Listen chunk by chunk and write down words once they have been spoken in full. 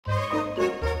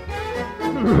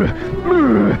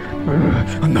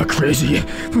I'm not crazy.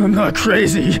 I'm not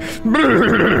crazy.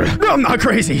 I'm not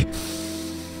crazy.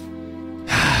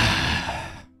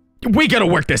 We gotta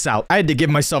work this out. I had to give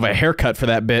myself a haircut for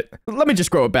that bit. Let me just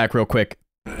grow it back real quick.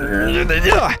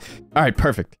 Alright,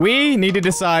 perfect. We need to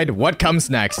decide what comes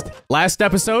next. Last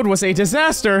episode was a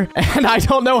disaster, and I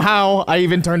don't know how I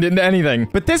even turned it into anything.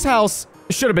 But this house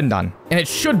should have been done, and it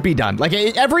should be done. Like,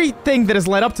 everything that has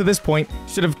led up to this point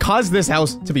should have caused this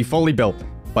house to be fully built.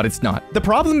 But it's not. The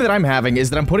problem that I'm having is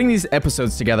that I'm putting these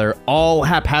episodes together all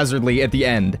haphazardly at the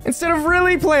end, instead of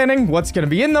really planning what's gonna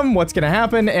be in them, what's gonna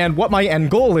happen, and what my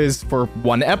end goal is for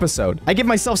one episode. I give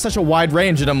myself such a wide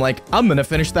range, and I'm like, I'm gonna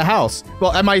finish the house.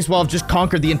 Well, I might as well have just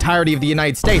conquered the entirety of the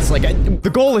United States. Like, the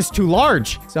goal is too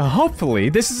large. So hopefully,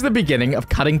 this is the beginning of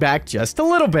cutting back just a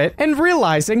little bit and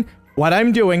realizing what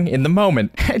I'm doing in the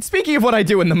moment. And speaking of what I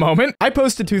do in the moment, I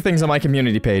posted 2 things on my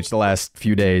community page the last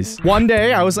few days. One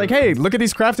day, I was like, hey, look at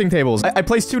these crafting tables. I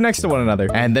placed 2 next to one another.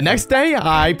 And the next day,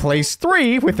 I placed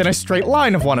 3 within a straight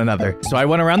line of one another. So I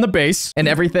went around the base, and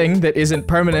everything that isn't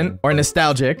permanent or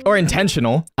nostalgic or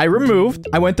intentional, I removed.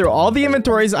 I went through all the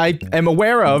inventories I am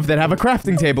aware of that have a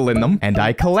crafting table in them, and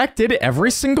I collected every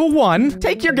single one.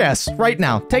 Take your guess right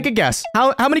now. Take a guess.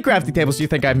 How many crafting tables do you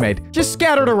think I've made? Just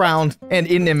scattered around and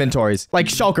in inventory. Like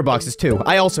shulker boxes too.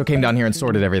 I also came down here and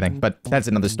sorted everything, but that's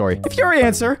another story. If your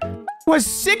answer was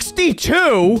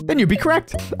 62, then you'd be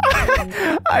correct.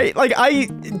 I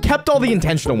kept all the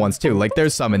intentional ones too. Like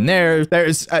there's some in there.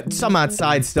 There's some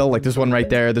outside still. Like there's one right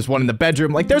there. There's one in the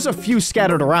bedroom. Like there's a few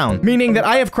scattered around, meaning that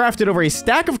I have crafted over a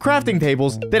stack of crafting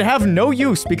tables that have no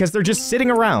use because they're just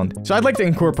sitting around. So I'd like to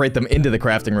incorporate them into the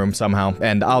crafting room somehow,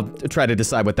 and I'll try to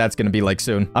decide what that's going to be like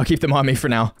soon. I'll keep them on me for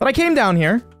now. But I came down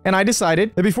here and I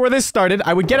decided that before this started,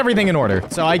 I would get everything in order.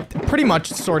 So I pretty much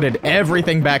sorted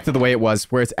everything back to the way it was,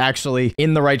 where it's actually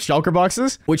in the right shulker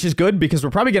boxes, which is good because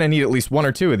we're probably going to need at least 1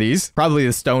 or 2 of these. Probably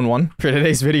the stone one for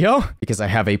today's video because I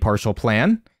have a partial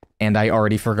plan and I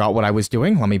already forgot what I was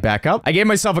doing. Let me back up. I gave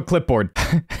myself a clipboard.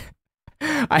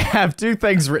 I have 2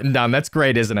 things written down. That's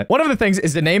great, isn't it? One of the things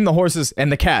is to name the horses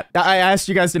and the cat. I asked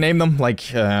you guys to name them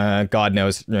like, God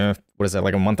knows, what is that,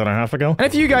 like a month and a half ago? And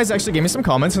if you guys actually gave me some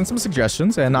comments and some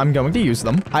suggestions, and I'm going to use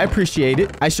them, I appreciate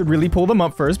it. I should really pull them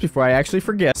up first before I actually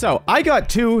forget. So, I got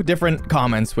 2 different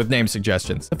comments with name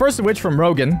suggestions. The first of which from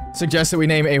Rogan suggests that we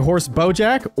name a horse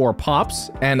Bojack or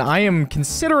Pops, and I am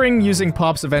considering using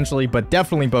Pops eventually, but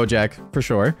definitely Bojack for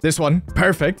sure. This one,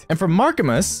 perfect. And from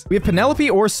Markimus, we have Penelope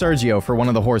or Sergio for one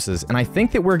of the horses, and I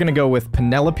think that we're gonna go with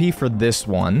Penelope for this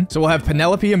one. So we'll have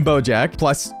Penelope and Bojack,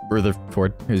 plus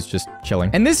Rutherford, who's just chilling.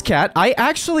 And this cat, I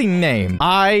actually named.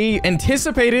 I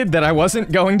anticipated that I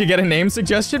wasn't going to get a name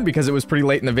suggestion because it was pretty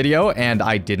late in the video, and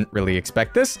I didn't really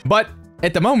expect this. But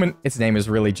at the moment, its name is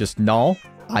really just Null.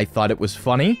 I thought it was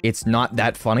funny. It's not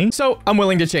that funny, so I'm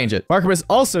willing to change it. Marcus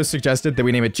also suggested that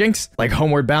we name it Jinx, like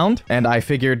Homeward Bound, and I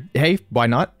figured, hey, why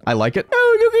not? I like it.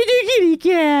 Oh, look at the kitty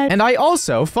cat. And I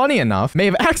also, funny enough, may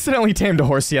have accidentally tamed a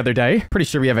horse the other day. Pretty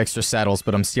sure we have extra saddles,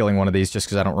 but I'm stealing one of these just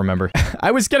because I don't remember.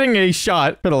 I was getting a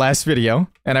shot for the last video,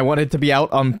 and I wanted to be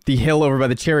out on the hill over by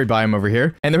the cherry biome over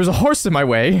here, and there was a horse in my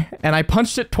way, and I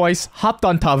punched it twice, hopped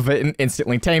on top of it, and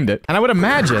instantly tamed it. And I would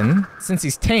imagine, since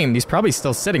he's tamed, he's probably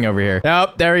still sitting over here.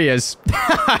 Yep, there he is.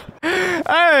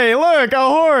 Hey, look, a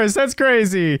horse. That's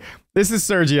crazy. This is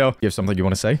Sergio. You have something you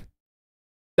want to say?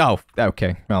 Oh,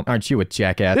 okay. Well, aren't you a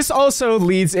jackass? This also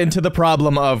leads into the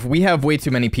problem of we have way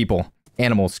too many people.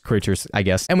 Animals, creatures, I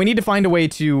guess. And we need to find a way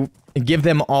to give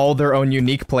them all their own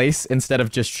unique place instead of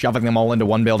just shoving them all into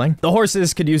one building. The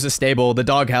horses could use a stable, the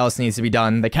dog house needs to be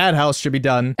done, the cat house should be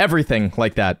done, everything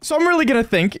like that. So I'm really gonna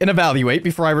think and evaluate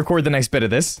before I record the next bit of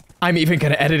this. I'm even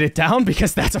gonna edit it down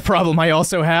because that's a problem I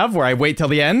also have where I wait till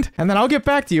the end. And then I'll get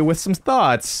back to you with some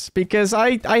thoughts because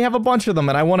I have a bunch of them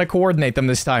and I want to coordinate them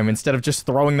this time instead of just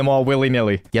throwing them all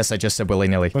willy-nilly. Yes, I just said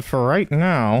willy-nilly. But for right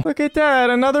now, look at that,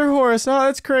 another horse. Oh,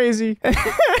 that's crazy.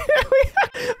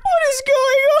 What is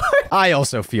going on? I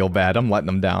also feel bad. I'm letting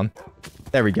them down.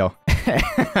 There we go.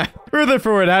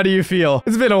 Rutherford, how do you feel?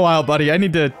 It's been a while, buddy. I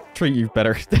need to treat you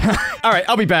better. All right,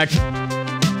 I'll be back.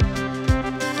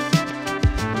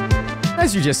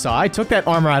 As you just saw, I took that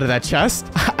armor out of that chest.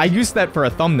 I used that for a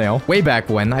thumbnail way back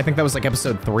when. I think that was like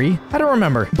episode 3. I don't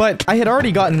remember. But I had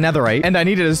already gotten netherite, and I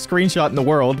needed a screenshot in the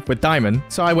world with diamond,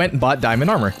 so I went and bought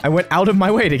diamond armor. I went out of my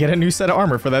way to get a new set of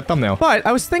armor for that thumbnail. But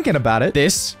I was thinking about it.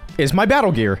 This is my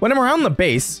battle gear. When I'm around the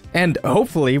base, and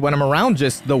hopefully when I'm around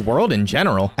just the world in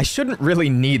general, I shouldn't really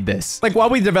need this. Like, while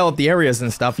we develop the areas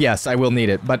and stuff, yes, I will need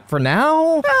it. But for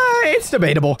now, it's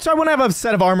debatable. So I want to have a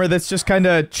set of armor that's just kind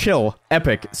of chill,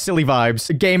 epic, silly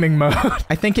vibes, gaming mode.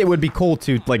 I think it would be cool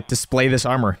to, like, display this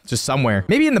armor just somewhere.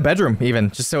 Maybe in the bedroom,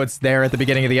 even, just so it's there at the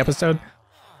beginning of the episode.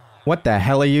 What the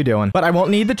hell are you doing? But I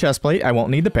won't need the chest plate. I won't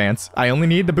need the pants. I only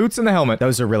need the boots and the helmet.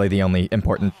 Those are really the only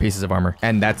important pieces of armor.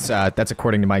 And that's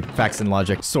according to my facts and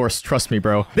logic. Source, trust me,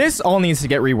 bro. This all needs to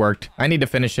get reworked. I need to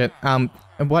finish it.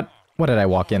 What did I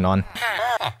walk in on?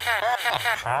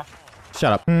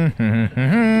 Shut up.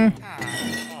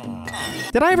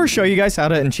 Did I ever show you guys how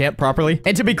to enchant properly?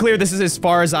 And to be clear, this is as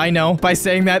far as I know. By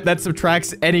saying that, that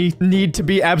subtracts any need to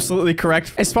be absolutely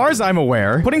correct. As far as I'm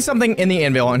aware, putting something in the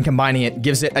anvil and combining it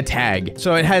gives it a tag.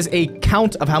 So it has a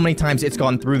count of how many times it's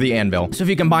gone through the anvil. So if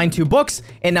you combine 2 books,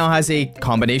 it now has a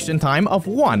combination time of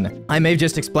 1. I may have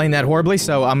just explained that horribly,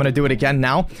 so I'm gonna do it again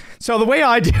now. So the way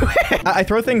I do it, I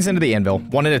throw things into the anvil,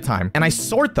 1 at a time, and I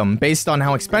sort them based on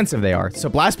how expensive they are. So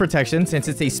blast protection, since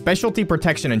it's a specialty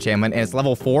protection enchantment and it's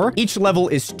level 4, each level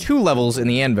is 2 levels in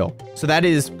the anvil. So that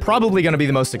is probably going to be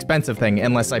the most expensive thing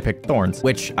unless I pick thorns,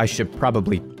 which I should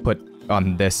probably put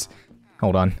on this.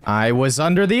 Hold on. I was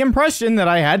under the impression that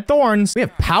I had thorns. We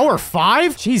have power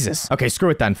 5? Jesus. Okay,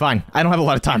 screw it then. Fine. I don't have a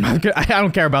lot of time. I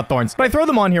don't care about thorns. But I throw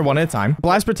them on here 1 at a time.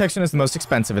 Blast protection is the most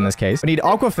expensive in this case. We need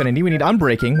aqua affinity. We need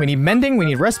unbreaking. We need mending. We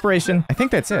need respiration. I think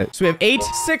that's it. So we have 8,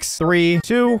 6, 3,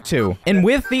 2, 2. And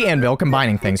with the anvil,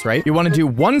 combining things, right? You want to do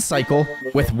 1 cycle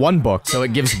with 1 book. So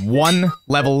it gives 1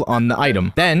 level on the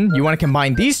item. Then you want to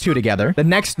combine these 2 together. The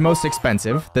next most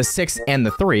expensive, the 6 and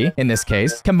the 3 in this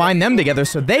case. Combine them together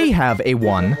so they have a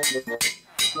 1.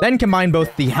 Then combine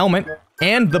both the helmet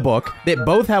and the book that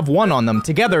both have 1 on them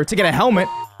together to get a helmet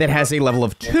that has a level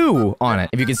of 2 on it,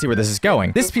 if you can see where this is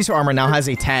going. This piece of armor now has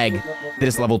a tag that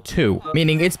is level 2,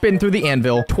 meaning it's been through the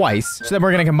anvil twice. So then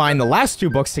we're going to combine the last 2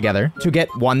 books together to get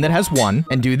 1 that has 1,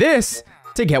 and do this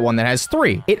to get 1 that has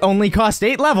 3. It only cost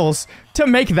 8 levels to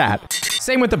make that.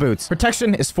 Same with the boots.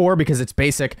 Protection is 4 because it's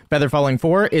basic. Feather Falling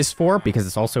 4 is 4 because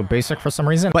it's also basic for some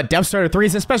reason. But Depth Strider 3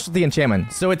 is a specialty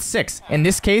enchantment, so it's 6. In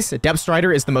this case, Depth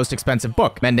Strider is the most expensive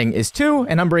book. Mending is 2,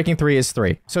 and Unbreaking 3 is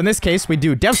 3. So in this case, we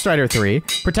do Depth Strider 3,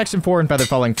 Protection 4, and Feather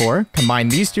Falling 4. Combine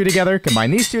these 2 together,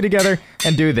 combine these 2 together,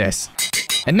 and do this.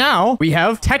 And now, we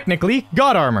have, technically,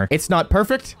 God Armor. It's not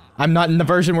perfect. I'm not in the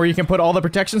version where you can put all the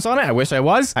protections on it. I wish I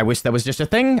was. I wish that was just a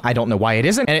thing. I don't know why it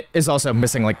isn't. And it is also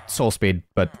missing, like, soul speed,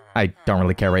 but I don't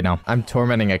really care right now. I'm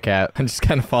tormenting a cat. I'm just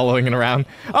kind of following it around.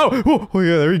 Oh,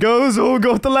 yeah, there he goes. Oh,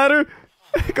 go up the ladder.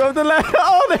 Go up the ladder.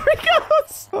 Oh, there he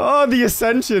goes. Oh, the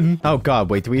ascension. Oh,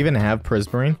 God. Wait, do we even have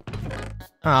Prismarine?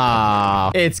 Ah,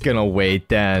 it's gonna wait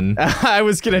then. I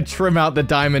was gonna trim out the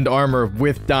diamond armor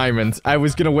with diamonds. I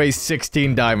was gonna waste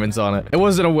 16 diamonds on it. It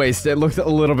wasn't a waste. It looked a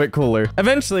little bit cooler.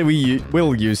 Eventually, we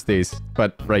will use these,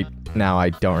 but right now, I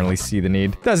don't really see the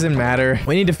need. Doesn't matter.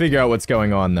 We need to figure out what's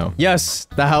going on, though. Yes,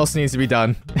 the house needs to be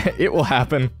done. It will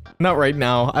happen. Not right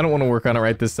now. I don't want to work on it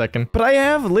right this second. But I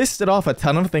have listed off a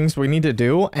ton of things we need to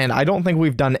do, and I don't think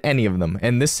we've done any of them.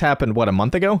 And this happened, what, a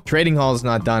month ago? Trading Hall is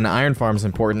not done. Iron Farm's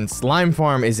important. Slime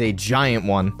Farm is a giant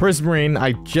one. Prismarine,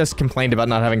 I just complained about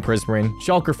not having Prismarine.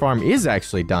 Shulker Farm is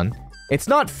actually done. It's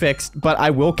not fixed, but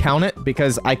I will count it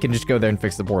because I can just go there and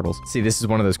fix the portals. See, this is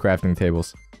one of those crafting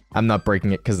tables. I'm not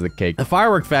breaking it because of the cake. The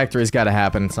firework factory's got to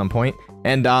happen at some point.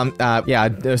 And, yeah,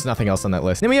 there's nothing else on that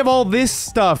list. Then we have all this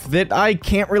stuff that I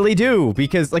can't really do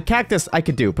because, like, cactus I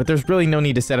could do, but there's really no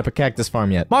need to set up a cactus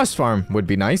farm yet. Moss farm would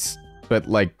be nice. But,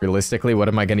 like, realistically, what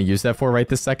am I going to use that for right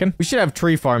this second? We should have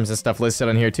tree farms and stuff listed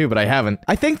on here, too, but I haven't.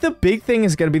 I think the big thing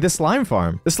is going to be the slime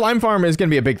farm. The slime farm is going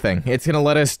to be a big thing. It's going to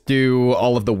let us do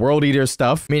all of the world eater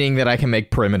stuff, meaning that I can make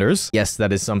perimeters. Yes,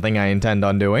 that is something I intend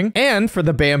on doing. And for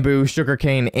the bamboo,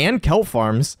 sugarcane, and kelp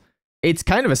farms, it's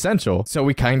kind of essential, so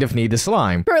we kind of need the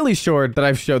slime. Fairly sure that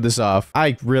I've showed this off.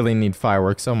 I really need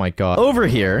fireworks, oh my god. Over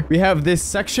here, we have this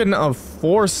section of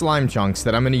 4 slime chunks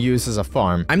that I'm gonna use as a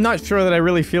farm. I'm not sure that I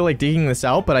really feel like digging this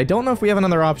out, but I don't know if we have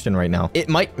another option right now. It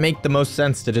might make the most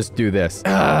sense to just do this.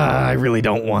 I really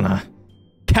don't wanna.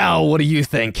 Cal, what do you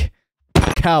think?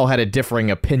 Cal had a differing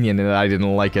opinion and I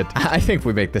didn't like it. I think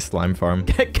we make this slime farm.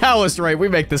 Cal is right, we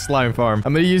make this slime farm.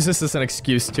 I'm gonna use this as an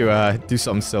excuse to do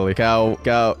something silly.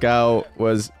 Cal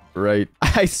was right.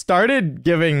 I started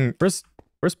giving...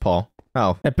 Where's Paul?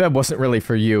 Oh, that bed wasn't really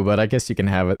for you, but I guess you can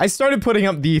have it. I started putting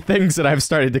up the things that I've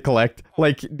started to collect,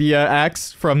 like the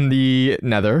axe from the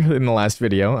nether in the last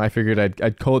video. I figured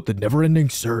I'd call it the never-ending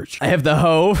search. I have the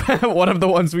hoe, one of the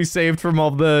ones we saved from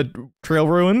all the trail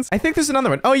ruins. I think there's another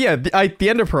one. Oh yeah, the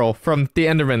ender pearl from the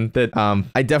enderman that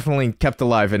I definitely kept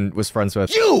alive and was friends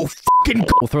with. You fucking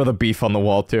We'll throw the beef on the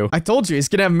wall too. I told you, he's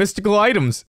gonna have mystical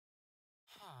items.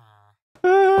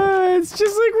 It's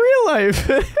just like real life.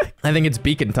 I think it's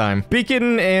beacon time.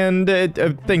 Beacon and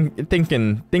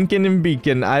thinking and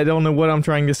beacon. I don't know what I'm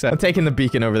trying to say. I'm taking the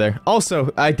beacon over there.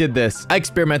 Also, I did this. I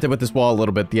experimented with this wall a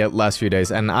little bit the last few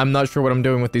days, and I'm not sure what I'm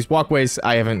doing with these walkways.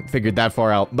 I haven't figured that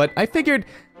far out, but I figured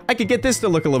I could get this to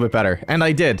look a little bit better, and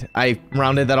I did. I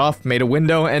rounded that off, made a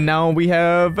window, and now we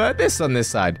have this on this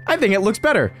side. I think it looks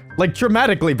better, like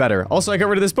dramatically better. Also, I got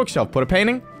rid of this bookshelf, put a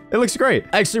painting. It looks great.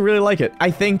 I actually really like it.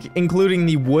 I think including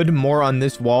the wood more on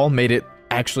this wall made it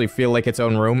actually feel like its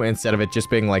own room instead of it just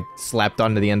being like slapped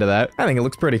onto the end of that. I think it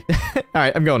looks pretty. All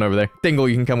right, I'm going over there. Dingle,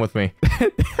 you can come with me.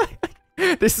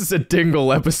 This is a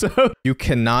Dingle episode. You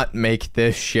cannot make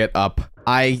this shit up.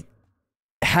 I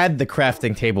had the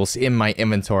crafting tables in my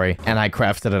inventory and I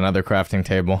crafted another crafting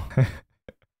table.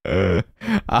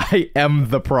 I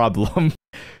am the problem.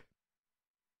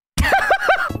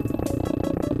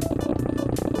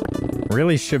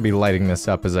 Really should be lighting this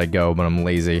up as I go, but I'm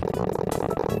lazy.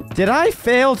 Did I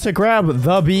fail to grab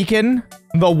the beacon?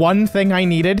 The one thing I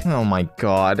needed? Oh my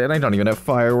god, and I don't even have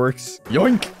fireworks.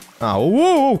 Yoink! Oh,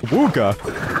 woo! Wooga!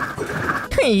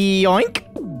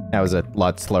 Yoink! That was a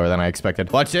lot slower than I expected.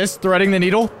 Watch this, threading the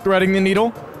needle, threading the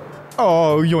needle.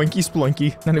 Oh, yoinky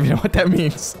splunky. I don't even know what that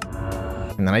means.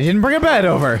 And then I didn't bring a bed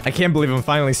over. I can't believe I'm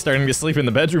finally starting to sleep in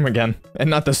the bedroom again, and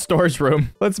not the storage room.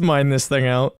 Let's mine this thing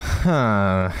out.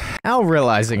 Now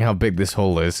realizing how big this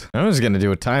hole is. I was gonna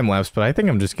do a time lapse, but I think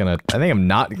I'm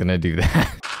not gonna do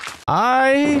that.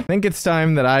 I think it's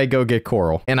time that I go get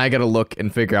coral, and I gotta look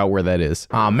and figure out where that is.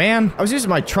 Aw, man. I was using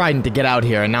my trident to get out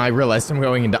here, and now I realized I'm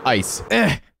going into ice.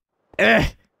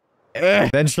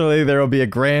 Eventually, there will be a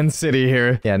grand city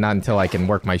here. Yeah, not until I can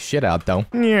work my shit out, though.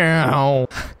 Yeah.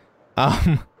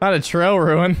 Not a trail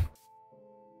ruin.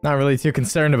 Not really too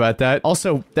concerned about that.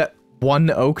 Also, that one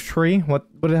oak tree? What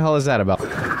the hell is that about?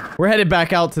 We're headed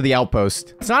back out to the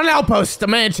outpost. It's not an outpost, it's a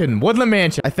mansion. Woodland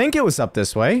mansion. I think it was up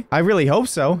this way. I really hope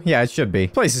so. Yeah, it should be.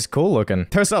 This place is cool looking.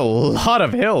 There's a lot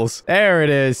of hills. There it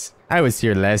is. I was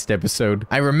here last episode.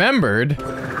 I remembered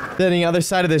that on the other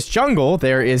side of this jungle,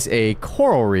 there is a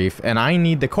coral reef, and I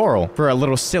need the coral for a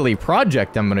little silly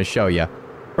project I'm gonna show you.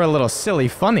 For a little silly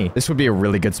funny. This would be a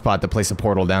really good spot to place a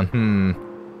portal down.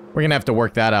 We're gonna have to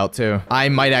work that out too. I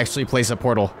might actually place a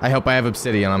portal. I hope I have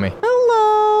obsidian on me.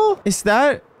 Hello! Is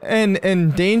that an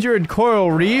endangered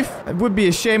coral reef? It would be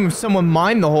a shame if someone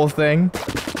mined the whole thing.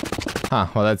 Huh,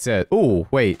 well that's it. Ooh,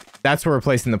 wait. That's where we're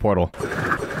placing the portal.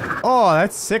 Oh,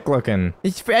 that's sick looking.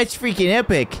 That's freaking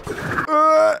epic.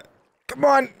 Come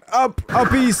on,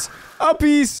 uppies,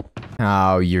 uppies.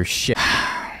 Oh, you're shit.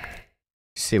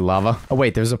 See lava? Oh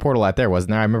wait, there's a portal out there,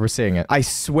 wasn't there? I remember seeing it. I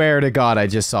swear to God, I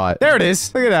just saw it. There it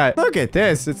is. Look at that. Look at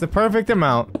this. It's the perfect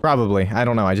amount. Probably. I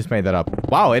don't know. I just made that up.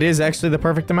 Wow, it is actually the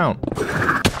perfect amount.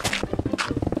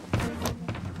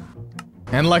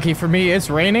 And lucky for me, it's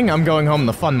raining. I'm going home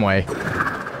the fun way.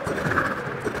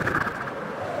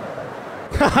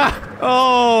 Haha.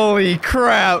 Holy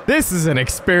crap. This is an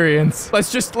experience.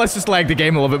 Let's just lag the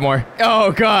game a little bit more.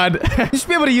 Oh god. You should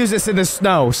be able to use this in the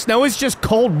snow. Snow is just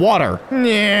cold water.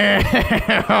 Yeah.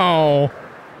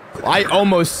 I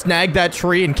almost snagged that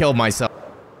tree and killed myself.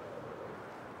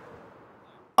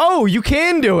 Oh, you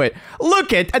can do it.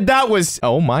 Look at that was,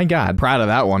 oh my god, proud of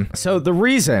that one. So the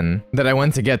reason that I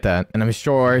went to get that, and I'm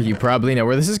sure you probably know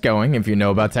where this is going if you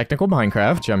know about technical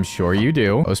Minecraft, which I'm sure you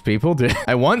do. Most people do.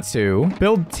 I want to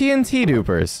build TNT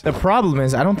dupers. The problem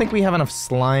is I don't think we have enough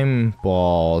slime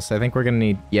balls. I think we're gonna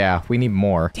need, yeah, we need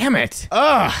more. Damn it.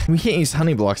 Ugh. We can't use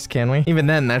honey blocks, can we? Even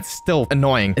then, that's still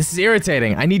annoying. This is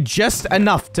irritating. I need just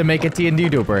enough to make a TNT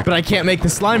duper, but I can't make the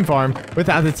slime farm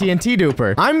without the TNT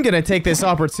duper. I'm gonna take this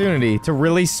opportunity to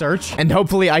really search, and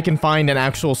hopefully I can find an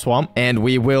actual swamp, and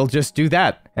we will just do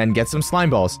that and get some slime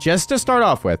balls just to start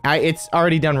off with. It's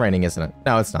already done raining, isn't it?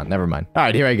 No, it's not. Never mind. All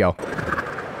right, here I go.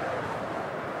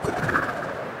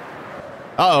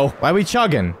 Uh-oh. Why are we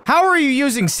chugging? How are you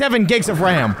using 7 gigs of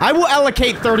RAM? I will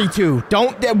allocate 32.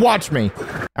 Don't watch me.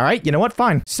 All right, you know what?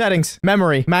 Fine. Settings.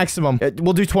 Memory. Maximum.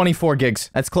 We'll do 24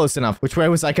 gigs. That's close enough. Which way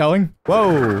was I going?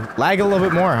 Whoa. Lag a little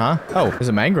bit more, huh? Oh, there's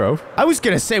a mangrove. I was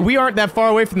gonna say, we aren't that far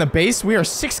away from the base. We are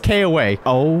 6K away.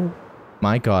 Oh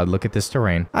My god, look at this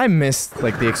terrain. I missed,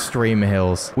 like, the extreme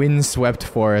hills. Windswept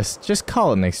forest. Just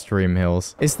call it an extreme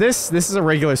hills. This is a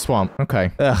regular swamp.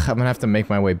 Okay. Ugh, I'm gonna have to make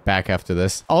my way back after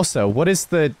this. Also, what is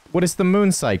the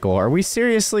moon cycle? Are we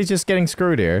seriously just getting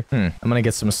screwed here? I'm gonna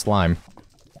get some slime.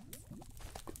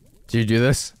 Did you do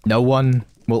this? No one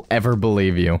will ever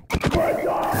believe you.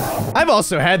 I've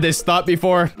also had this thought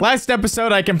before. Last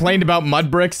episode, I complained about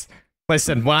mud bricks.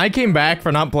 Listen, when I came back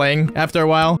for not playing after a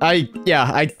while, I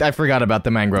forgot about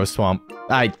the mangrove swamp.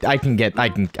 I can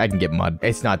get mud.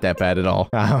 It's not that bad at all.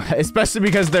 Especially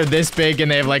because they're this big and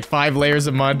they have like 5 layers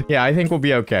of mud. Yeah, I think we'll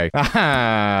be okay.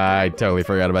 I totally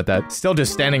forgot about that. Still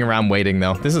just standing around waiting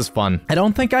though. This is fun. I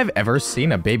don't think I've ever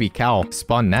seen a baby cow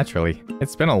spawn naturally.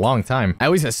 It's been a long time. I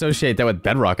always associate that with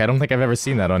bedrock. I don't think I've ever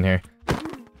seen that on here.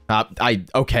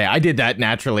 Okay, I did that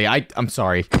naturally. I'm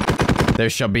sorry. There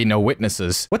shall be no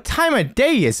witnesses. What time of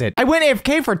day is it? I went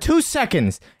AFK for 2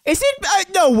 seconds. Is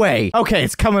it? No way. Okay,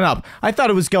 it's coming up. I thought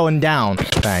it was going down.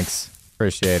 Thanks.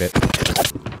 Appreciate it.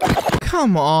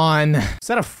 Come on. Is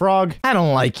that a frog? I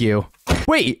don't like you.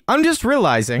 Wait, I'm just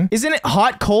realizing, isn't it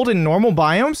hot, cold, and normal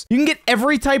biomes? You can get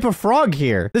every type of frog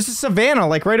here. There's a savanna,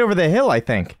 like right over the hill, I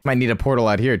think. Might need a portal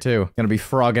out here, too. Gonna be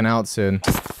frogging out soon.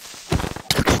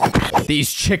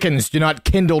 These chickens do not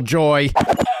kindle joy.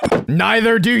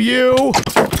 Neither do you!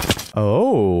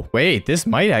 Oh, wait, this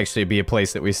might actually be a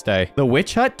place that we stay. The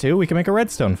witch hut, too? We can make a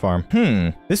redstone farm.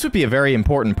 This would be a very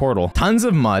important portal. Tons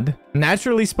of mud,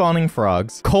 naturally spawning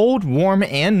frogs, cold, warm,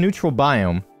 and neutral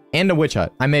biome, and a witch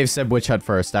hut. I may have said witch hut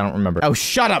first, I don't remember. Oh,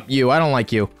 shut up, you! I don't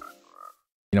like you.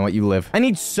 You know what? You live. I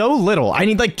need so little. I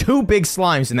need like 2 big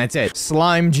slimes and that's it.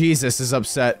 Slime Jesus is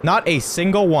upset. Not a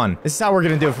single one. This is how we're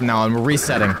gonna do it from now on. We're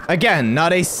resetting. Again,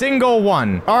 not a single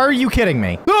one. Are you kidding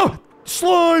me? Oh!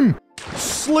 Slime!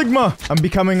 Sligma! I'm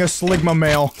becoming a Sligma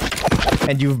male.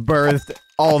 And you've birthed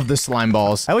all of the slime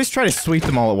balls. I always try to sweep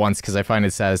them all at once because I find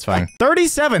it satisfying.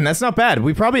 37, that's not bad.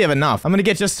 We probably have enough. I'm gonna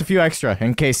get just a few extra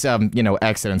in case, you know,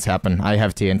 accidents happen. I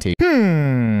have TNT.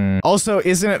 Also,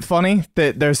 isn't it funny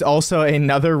that there's also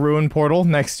another ruined portal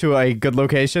next to a good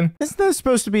location? Isn't there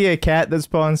supposed to be a cat that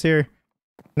spawns here?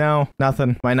 No,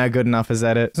 nothing. Am I not good enough? Is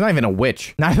that it? It's not even a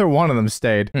witch. Neither one of them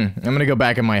stayed. I'm gonna go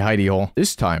back in my hidey hole.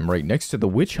 This time, right next to the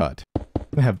witch hut.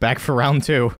 Back for round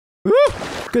 2. Woo!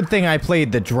 Good thing I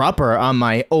played the dropper on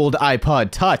my old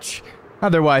iPod Touch.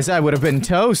 Otherwise, I would have been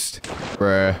toast.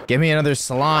 Bruh. Give me another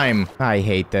slime. I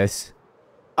hate this.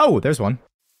 Oh, there's one.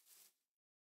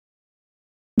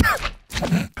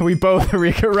 We both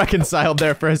reconciled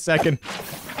there for a second.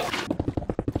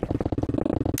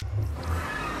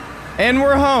 And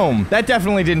we're home. That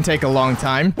definitely didn't take a long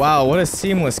time. Wow, what a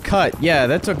seamless cut. Yeah,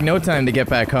 that took no time to get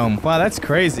back home. Wow, that's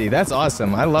crazy. That's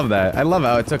awesome. I love that. I love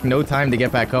how it took no time to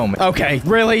get back home. Okay,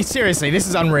 really? Seriously, this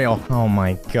is unreal. Oh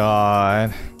my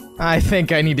god. I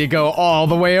think I need to go all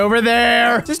the way over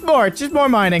there. Just more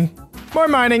mining. More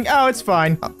mining. Oh, it's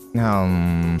fine.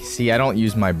 See, I don't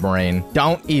use my brain.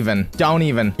 Don't even.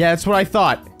 Yeah, that's what I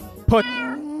thought. Oh,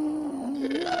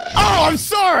 I'm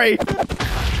sorry!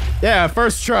 Yeah,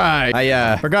 first try.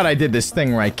 I forgot I did this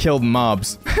thing where I killed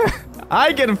mobs.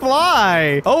 I can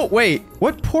fly! Oh, wait.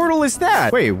 What portal is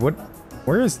that? Wait, what?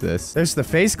 Where is this? There's the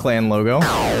FaZe Clan logo.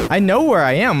 I know where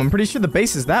I am. I'm pretty sure the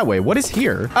base is that way. What is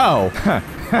here? Oh.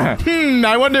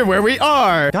 I wonder where we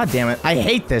are. God damn it. I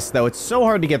hate this, though. It's so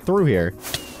hard to get through here.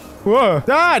 Whoa.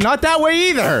 Ah, not that way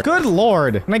either. Good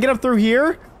lord. Can I get up through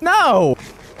here? No.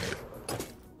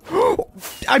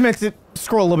 I meant to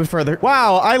scroll a little bit further.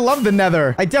 Wow, I love the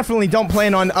nether. I definitely don't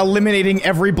plan on eliminating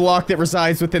every block that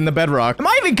resides within the bedrock. Am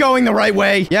I even going the right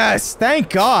way? Yes,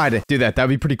 thank God. Do that. That'd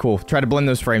be pretty cool. Try to blend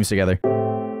those frames together.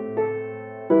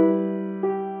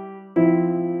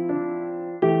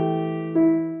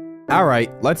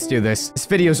 Alright, let's do this. This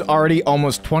video's already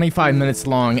almost 25 minutes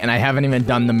long, and I haven't even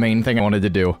done the main thing I wanted to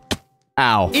do.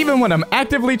 Ow. Even when I'm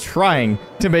actively trying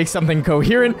to make something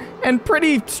coherent and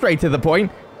pretty straight to the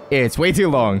point, it's way too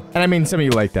long. And I mean, some of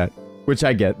you like that, which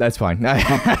I get. That's fine.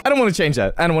 I don't want to change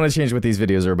that. I don't want to change what these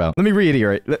videos are about. Let me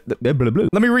reiterate.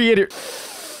 Let me reiterate.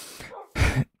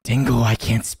 Dingle, I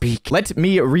can't speak. Let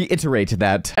me reiterate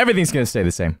that. Everything's gonna stay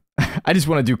the same. I just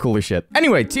want to do cooler shit.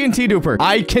 Anyway, TNT duper.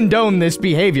 I condone this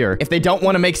behavior. If they don't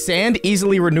want to make sand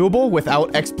easily renewable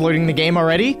without exploiting the game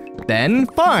already, then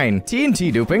fine.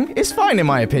 TNT duping is fine in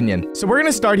my opinion. So we're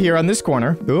gonna start here on this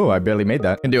corner. Ooh, I barely made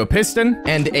that. And do a piston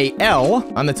and a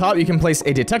L. On the top, you can place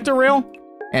a detector rail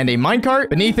and a minecart.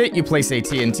 Beneath it, you place a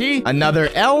TNT, another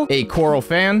L, a coral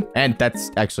fan, and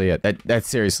that's actually it. That's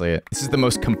seriously it. This is the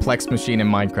most complex machine in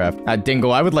Minecraft.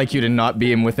 Dingle, I would like you to not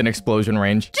be in within explosion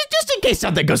range. Just in case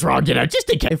something goes wrong, you know, just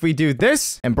in case. If we do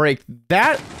this and break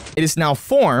that, it is now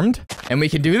formed, and we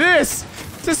can do this,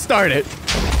 Just start it.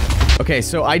 Okay,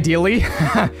 so ideally,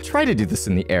 try to do this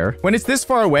in the air. When it's this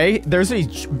far away, there's a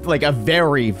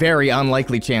very, very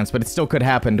unlikely chance, but it still could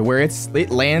happen to where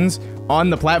it lands on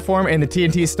the platform and the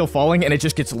TNT is still falling and it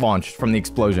just gets launched from the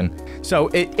explosion. So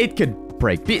it could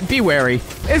break. Be wary.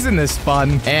 Isn't this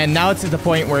fun? And now it's at the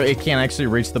point where it can't actually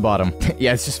reach the bottom.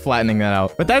 Yeah, it's just flattening that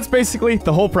out. But that's basically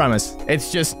the whole premise.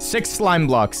 It's just 6 slime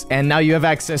blocks, and now you have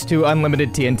access to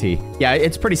unlimited TNT. Yeah,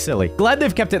 it's pretty silly. Glad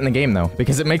they've kept it in the game, though,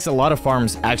 because it makes a lot of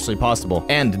farms actually possible.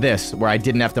 And this, where I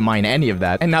didn't have to mine any of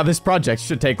that. And now this project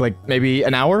should take, like, maybe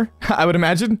an hour, I would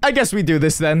imagine. I guess we do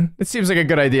this then. It seems like a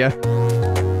good idea.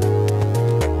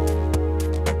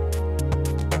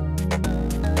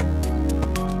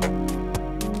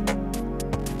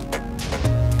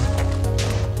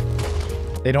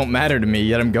 They don't matter to me,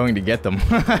 yet I'm going to get them.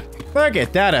 Look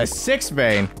at that, a 6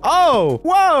 vein. Oh,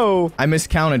 whoa! I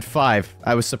miscounted 5.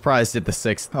 I was surprised at the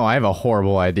 6th. Oh, I have a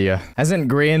horrible idea.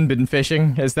 Hasn't Grian been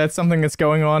fishing? Is that something that's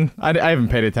going on? I haven't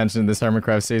paid attention to this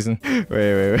Hermitcraft season.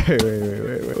 Wait.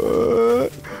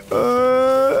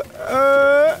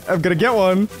 I'm gonna get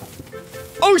one.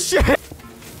 Oh, shit!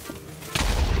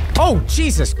 Oh,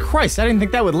 Jesus Christ, I didn't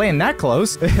think that would land that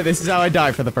close. This is how I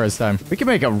die for the first time. We can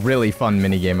make a really fun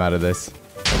minigame out of this.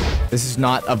 This is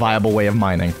not a viable way of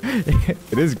mining.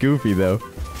 It is goofy, though.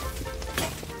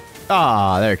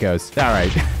 Ah, there it goes. All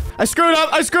right. I screwed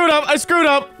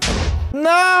up!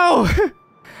 No!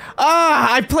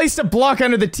 I placed a block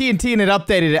under the TNT and it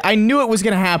updated it. I knew it was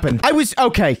gonna happen. I was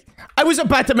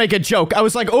about to make a joke. I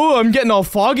was like, oh, I'm getting all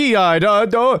foggy-eyed.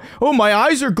 Oh, my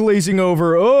eyes are glazing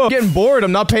over. Oh, I'm getting bored.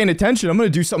 I'm not paying attention. I'm gonna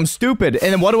do something stupid.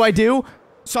 And then what do?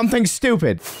 Something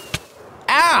stupid.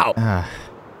 Ow!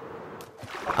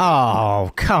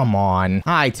 Oh, come on.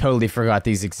 I totally forgot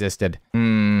these existed.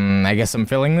 I guess I'm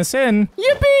filling this in.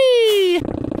 Yippee!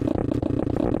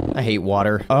 I hate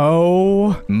water.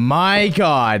 Oh my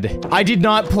god. I did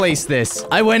not place this.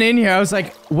 I went in here. I was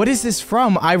like, what is this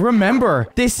from? I remember.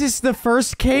 This is the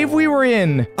first cave we were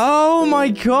in. Oh my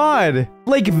god.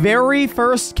 Like, very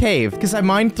first cave. Because I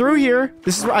mined through here.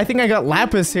 This is where I think I got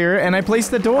lapis here and I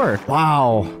placed the door.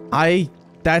 Wow.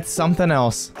 That's something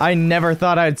else. I never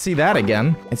thought I'd see that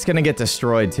again. It's gonna get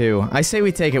destroyed too. I say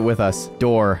we take it with us.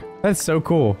 Door. That's so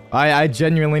cool. I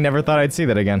genuinely never thought I'd see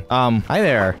that again. Hi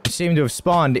there. You seem to have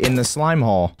spawned in the slime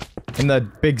hole. In the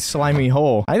big slimy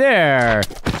hole. Hi there.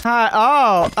 Hi.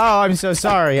 Oh, I'm so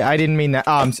sorry. I didn't mean that.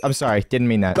 Oh, I'm sorry. Didn't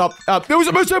mean that. There was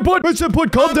a misinput.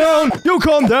 Misinput. Calm down. You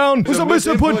calm down. There's a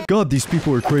misinput. God, these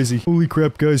people are crazy. Holy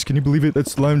crap, guys. Can you believe it? That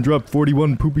slime dropped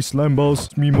 41 poopy slime balls.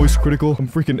 It's me, Moist Critical. I'm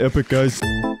freaking epic, guys.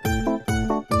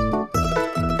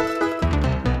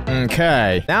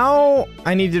 Okay, now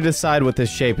I need to decide what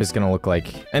this shape is gonna look like.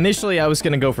 Initially, I was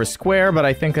gonna go for square, but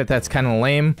I think that that's kind of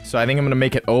lame, so I think I'm gonna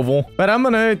make it oval. But I'm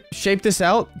gonna shape this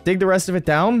out, dig the rest of it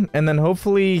down, and then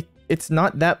hopefully it's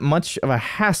not that much of a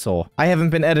hassle. I haven't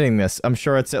been editing this. I'm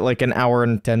sure it's at like an hour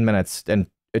and 10 minutes, and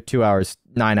 2 hours,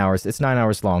 9 hours. It's 9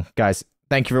 hours long. Guys,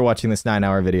 thank you for watching this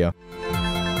 9-hour video.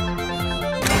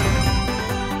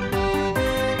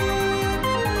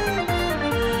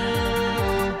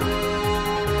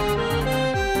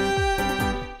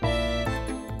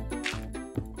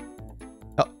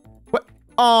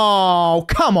 Oh,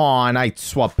 come on. I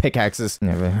swapped pickaxes.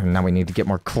 Now we need to get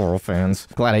more coral fans.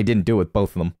 Glad I didn't do it with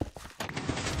both of them.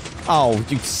 Oh,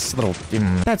 you little...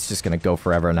 That's just gonna go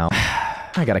forever now.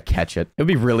 I gotta catch it. It would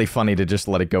be really funny to just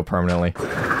let it go permanently.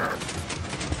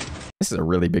 This is a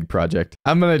really big project.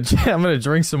 I'm gonna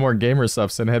drink some more gamer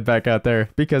subs and head back out there.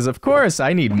 Because, of course,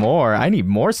 I need more. I need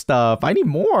more stuff. I need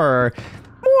more.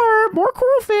 More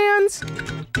coral fans.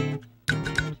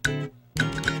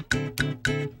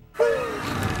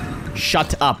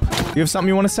 Shut up. You have something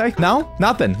you want to say? No?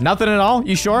 Nothing. Nothing at all?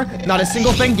 You sure? Not a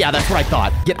single thing? Yeah, that's what I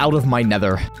thought. Get out of my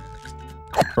nether.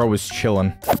 Bro was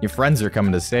chilling. Your friends are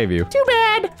coming to save you. Too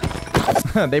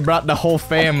bad. They brought the whole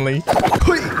family.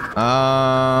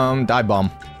 Die bomb.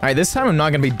 Alright, this time I'm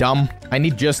not gonna be dumb. I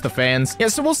need just the fans. Yeah,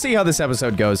 so we'll see how this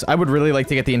episode goes. I would really like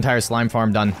to get the entire slime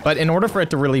farm done. But in order for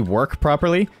it to really work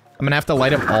properly, I'm gonna have to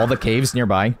light up all the caves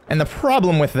nearby. And the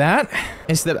problem with that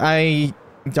is that I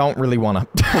don't really wanna.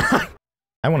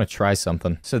 I want to try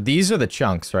something. So these are the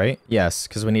chunks, right? Yes,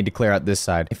 because we need to clear out this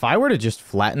side. If I were to just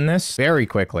flatten this very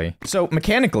quickly. So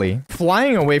mechanically,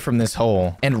 flying away from this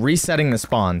hole and resetting the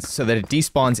spawns so that it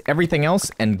despawns everything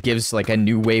else and gives like a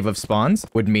new wave of spawns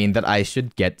would mean that I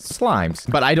should get slimes.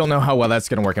 But I don't know how well that's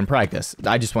going to work in practice.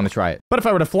 I just want to try it. But if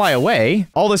I were to fly away,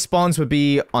 all the spawns would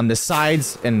be on the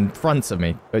sides and fronts of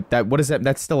me. But what is that?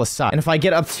 That's still a side. And if I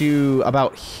get up to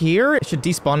about here, it should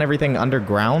despawn everything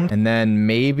underground. And then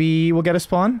maybe we'll get a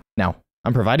spawn? No.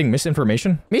 I'm providing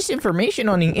misinformation? Misinformation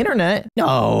on the internet?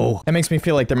 No. That makes me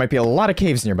feel like there might be a lot of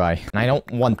caves nearby. And I don't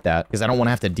want that because I don't want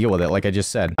to have to deal with it like I just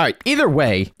said. All right, either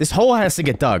way, this hole has to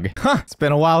get dug. Huh, it's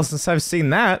been a while since I've seen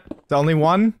that. It's only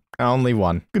one? Only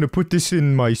one. I'm gonna put this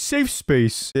in my safe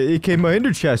space, aka my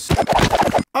ender chest.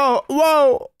 Oh,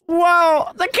 whoa. Whoa,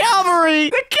 the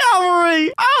cavalry! The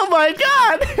cavalry! Oh my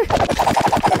god!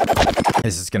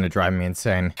 This is gonna drive me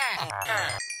insane.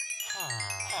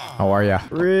 How are ya?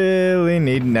 Really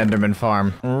need an Enderman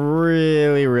farm.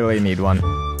 Really need one.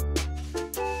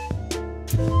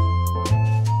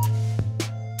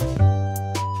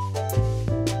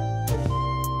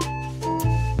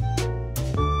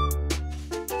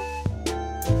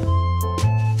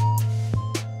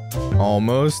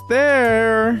 Almost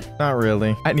there. Not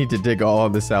really. I need to dig all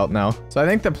of this out now. So I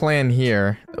think the plan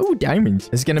here, ooh, diamonds,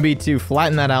 is gonna be to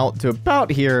flatten that out to about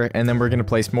here, and then we're gonna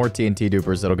place more TNT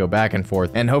dupers that'll go back and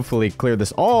forth, and hopefully clear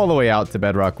this all the way out to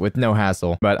bedrock with no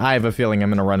hassle. But I have a feeling I'm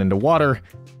gonna run into water,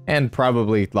 and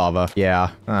probably lava.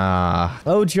 Yeah.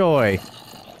 Oh joy.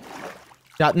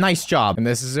 Nice job. And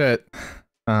this is it.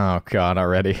 Oh god,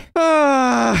 already.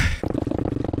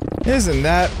 Isn't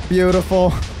that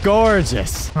beautiful?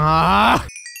 Gorgeous. Well,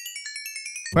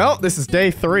 this is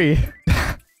day 3.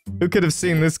 Who could have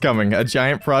seen this coming? A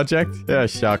giant project? Yeah,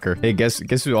 shocker. Hey, guess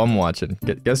who I'm watching?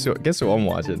 Guess who I'm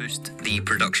watching? Boost the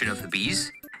production of the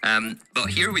bees. But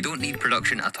here we don't need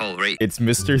production at all, right? It's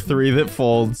Mr. 3 that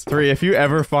folds. 3, if you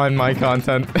ever find my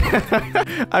content,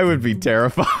 I would be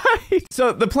terrified.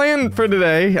 So the plan for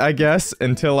today, I guess,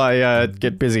 until I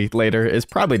get busy later, is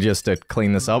probably just to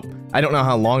clean this up. I don't know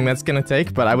how long that's gonna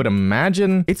take, but I would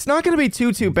imagine it's not gonna be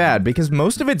too bad because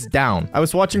most of it's down. I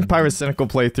was watching Pyrocynical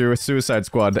play through Suicide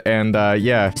Squad, and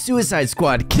yeah. Suicide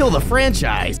Squad, kill the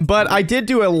franchise! But I did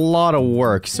do a lot of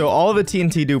work, so all of the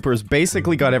TNT dupers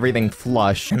basically got everything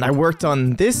flush. And I worked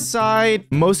on this side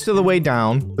most of the way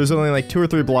down. There's only like 2 or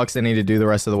 3 blocks I need to do the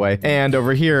rest of the way. And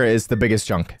over here is the biggest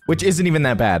chunk, which isn't even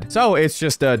that bad. So it's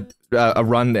just a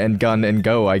run and gun and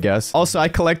go, I guess. Also, I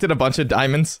collected a bunch of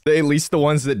diamonds, at least the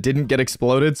ones that didn't get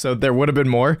exploded, so there would have been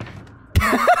more.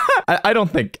 I don't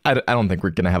think we're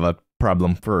gonna have a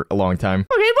problem for a long time.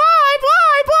 Okay, bye.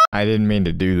 I didn't mean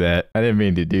to do that. I didn't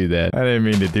mean to do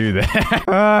that.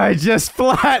 I just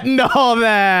flattened all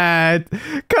that.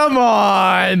 Come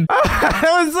on.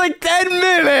 That was like 10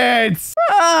 minutes.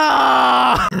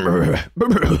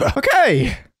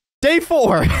 Okay. Day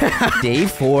 4. Day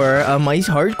 4 on my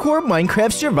hardcore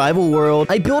Minecraft survival world.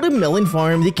 I built a melon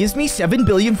farm that gives me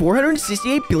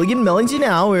 7,468,000,000,000 melons an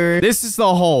hour. This is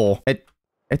the hole.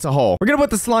 It's a hole. We're gonna put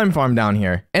the slime farm down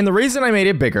here. And the reason I made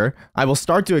it bigger, I will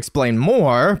start to explain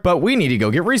more, but we need to go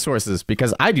get resources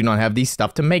because I do not have the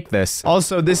stuff to make this.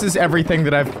 Also, this is everything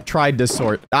that I've tried to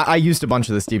sort. I used a bunch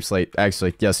of this deep slate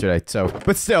actually yesterday, so,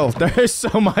 but still, there's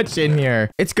so much in here.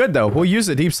 It's good though. We'll use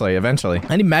the deep slate eventually.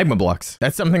 I need magma blocks.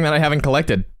 That's something that I haven't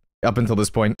collected up until this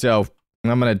point. So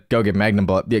I'm gonna go get Magnum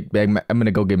block. I'm gonna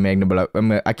go get Magnum block.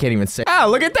 I can't even say. Ah,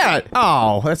 look at that!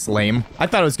 Oh, that's lame. I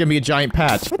thought it was gonna be a giant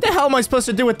patch. What the hell am I supposed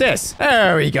to do with this?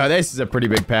 There we go. This is a pretty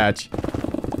big patch.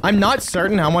 I'm not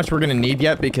certain how much we're gonna need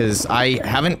yet because I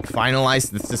haven't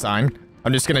finalized this design.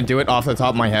 I'm just gonna do it off the top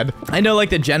of my head. I know like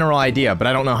the general idea, but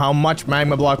I don't know how much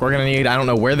magma block we're gonna need. I don't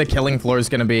know where the killing floor is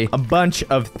gonna be. A bunch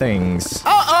of things.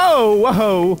 Oh,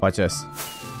 whoa! Watch this.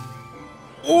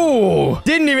 Ooh,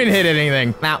 didn't even hit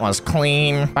anything. That was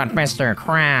clean. But Mr.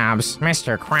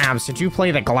 Krabs, did you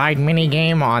play the glide mini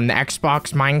game on the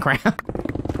Xbox Minecraft?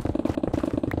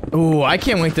 Ooh, I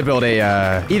can't wait to build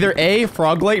a, either a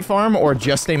Froglite farm or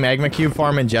just a magma cube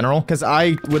farm in general, because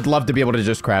I would love to be able to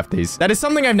just craft these. That is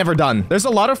something I've never done. There's a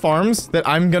lot of farms that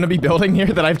I'm gonna be building here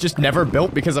that I've just never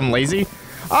built because I'm lazy.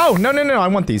 Oh, no, I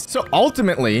want these. So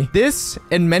ultimately, this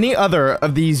and many other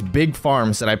of these big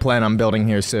farms that I plan on building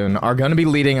here soon are going to be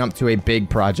leading up to a big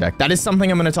project. That is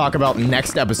something I'm going to talk about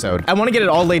next episode. I want to get it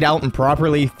all laid out and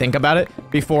properly think about it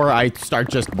before I start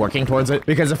just working towards it.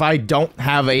 Because if I don't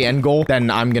have a end goal,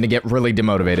 then I'm going to get really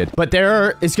demotivated. But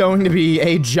there is going to be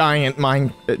a giant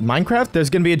Minecraft? There's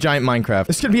going to be a giant Minecraft.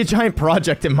 There's going to be a giant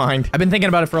project in mind. I've been thinking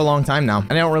about it for a long time now.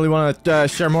 And I don't really want to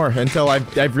share more until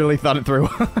I've really thought it through.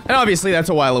 And obviously that's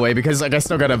a while away because like I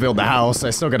still gotta build the house.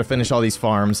 I still gotta finish all these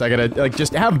farms. I gotta like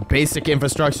just have basic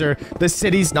infrastructure. The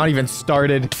city's not even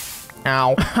started.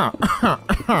 Ow.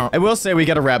 I will say we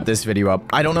gotta wrap this video up.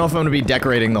 I don't know if I'm gonna be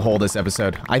decorating the whole this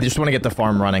episode. I just want to get the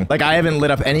farm running. Like, I haven't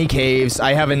lit up any caves.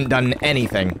 I haven't done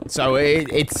anything. So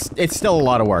it's still a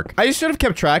lot of work. I should have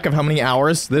kept track of how many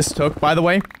hours this took, by the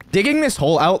way. Digging this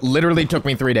hole out literally took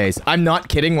me 3 days. I'm not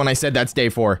kidding when I said that's day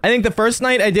 4. I think the first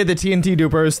night I did the TNT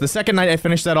dupers. The second night I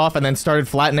finished that off and then started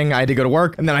flattening. I had to go to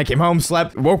work and then I came home,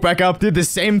 slept, woke back up, did the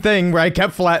same thing where I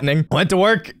kept flattening, went to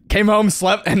work, came home,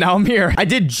 slept, and now I'm here. I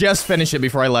did just finish it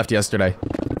before I left yesterday.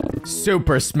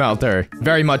 Super smelter.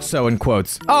 Very much so in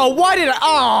quotes. Oh, why did I?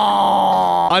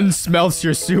 Oh, unsmelts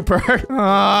your super.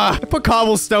 I put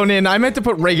cobblestone in. I meant to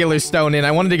put regular stone in.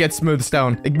 I wanted to get smooth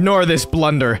stone. Ignore this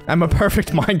blunder. I'm a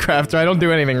perfect Minecrafter. I don't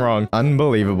do anything wrong.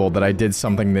 Unbelievable that I did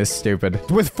something this stupid.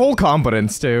 With full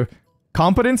competence, too.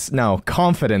 Competence? No,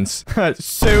 confidence.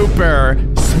 Super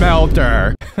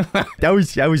smelter. that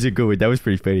was a good one. That was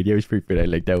pretty funny. That was pretty funny. I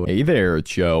like that one. Hey there,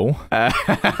 Joe.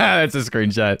 That's a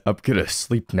screenshot. I'm gonna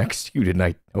sleep next to you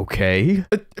tonight. Okay.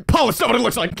 Paul, it's not what it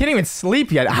looks like. Can't even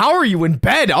sleep yet. How are you in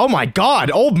bed? Oh my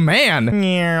god, old man.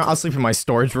 Yeah, I'll sleep in my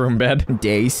storage room bed.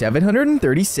 Day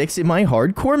 736 in my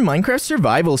hardcore Minecraft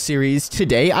survival series.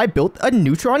 Today, I built a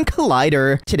neutron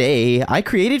collider. Today, I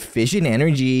created fission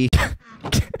energy.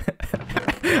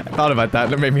 I thought about that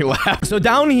and it made me laugh. So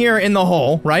down here in the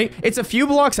hole, right? It's a few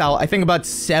blocks out. I think about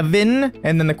 7,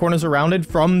 and then the corners are rounded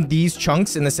from these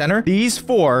chunks in the center. These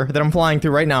 4 that I'm flying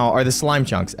through right now are the slime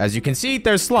chunks. As you can see,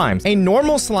 there's slimes. A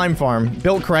normal slime farm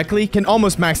built correctly can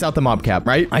almost max out the mob cap,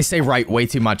 right? I say right way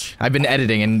too much. I've been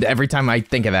editing and every time I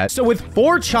think of that. So with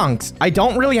 4 chunks, I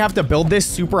don't really have to build this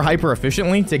super hyper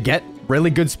efficiently to get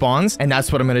really good spawns. And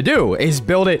that's what I'm gonna do, is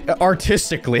build it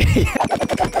artistically.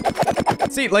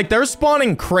 See, like, they're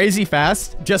spawning crazy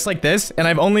fast, just like this, and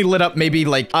I've only lit up maybe,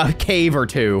 like, a cave or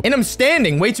 2. And I'm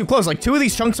standing way too close. Like, 2 of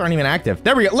these chunks aren't even active.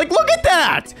 There we go. Like, look at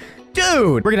that!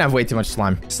 Dude! We're gonna have way too much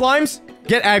slime. Slimes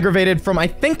get aggravated from, I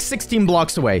think, 16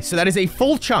 blocks away. So that is a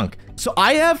full chunk. So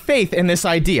I have faith in this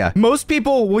idea. Most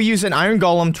people will use an iron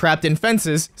golem trapped in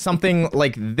fences, something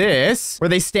like this, where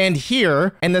they stand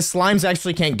here and the slimes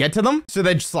actually can't get to them. So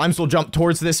the slimes will jump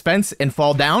towards this fence and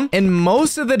fall down. And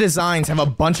most of the designs have a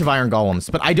bunch of iron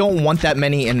golems, but I don't want that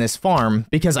many in this farm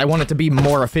because I want it to be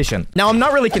more efficient. Now, I'm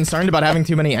not really concerned about having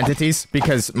too many entities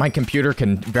because my computer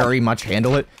can very much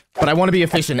handle it. But I want to be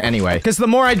efficient anyway. Because the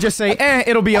more I just say,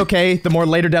 it'll be okay, the more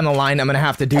later down the line I'm going to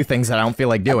have to do things that I don't feel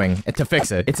like doing to fix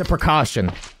it. It's a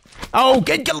precaution. Oh,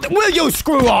 will you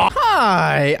screw off?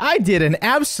 Hi, I did an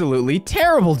absolutely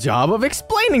terrible job of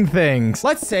explaining things.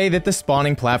 Let's say that the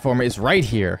spawning platform is right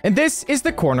here, and this is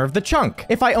the corner of the chunk.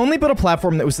 If I only built a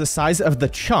platform that was the size of the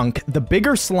chunk, the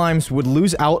bigger slimes would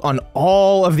lose out on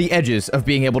all of the edges of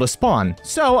being able to spawn.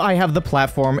 So I have the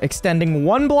platform extending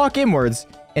 1 block inwards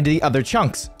into the other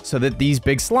chunks so that these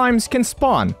big slimes can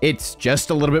spawn. It's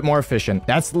just a little bit more efficient.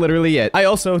 That's literally it. I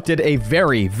also did a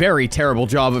very, very terrible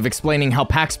job of explaining how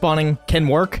pack spawning can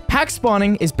work. Pack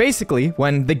spawning is basically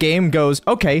when the game goes,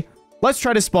 okay, let's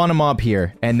try to spawn a mob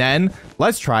here, and then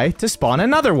let's try to spawn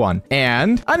another one,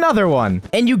 and another one,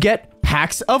 and you get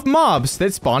packs of mobs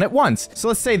that spawn at once. So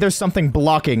let's say there's something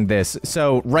blocking this.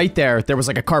 So right there was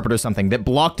like a carpet or something that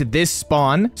blocked this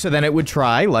spawn. So then it would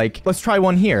try, like, let's try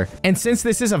one here. And since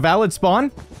this is a valid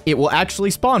spawn, it will actually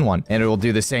spawn one. And it will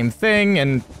do the same thing,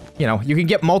 and you know, you can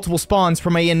get multiple spawns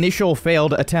from an initial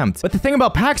failed attempt. But the thing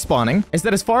about pack spawning is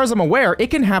that as far as I'm aware, it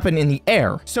can happen in the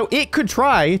air. So it could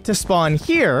try to spawn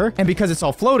here, and because it's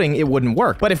all floating, it wouldn't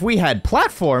work. But if we had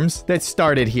platforms that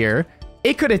started here,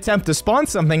 it could attempt to spawn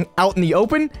something out in the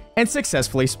open and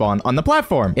successfully spawn on the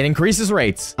platform. It increases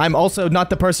rates. I'm also not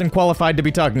the person qualified to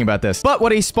be talking about this. But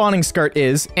what a spawning skirt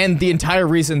is, and the entire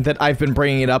reason that I've been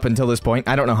bringing it up until this point,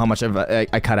 I don't know how much of I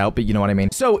cut out, but you know what I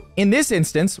mean. So in this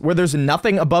instance, where there's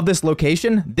nothing above this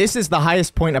location, this is the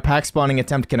highest point a pack spawning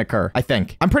attempt can occur, I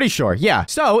think. I'm pretty sure, yeah.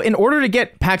 So in order to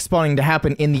get pack spawning to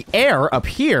happen in the air up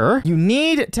here, you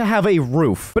need to have a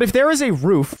roof. But if there is a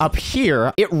roof up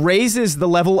here, it raises the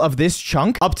level of this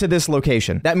chunk up to this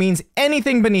location. That means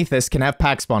anything beneath this can have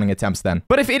pack spawning attempts then.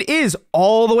 But if it is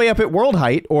all the way up at world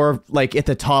height, or like at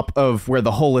the top of where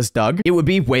the hole is dug, it would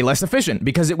be way less efficient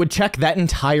because it would check that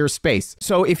entire space.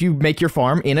 So if you make your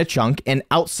farm in a chunk and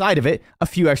outside of it, a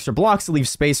few extra blocks leave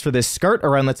space for this skirt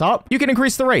around the top, you can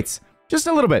increase the rates just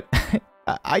a little bit.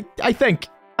 I think.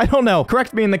 I don't know.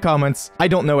 Correct me in the comments. I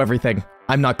don't know everything.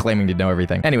 I'm not claiming to know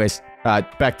everything. Anyways,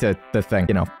 back to the thing,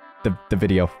 you know, the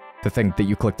video. The thing that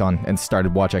you clicked on and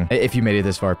started watching. If you made it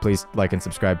this far, please like and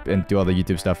subscribe and do all the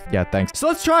YouTube stuff. Yeah, thanks. So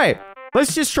let's try it.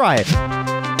 Let's just try it.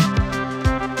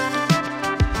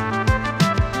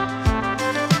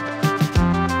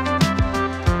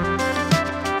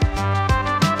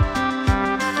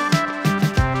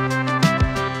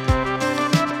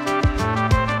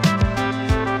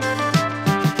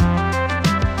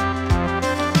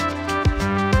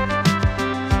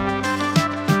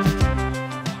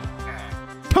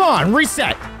 on,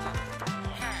 reset.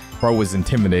 Bro was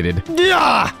intimidated.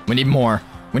 Yeah! We need more.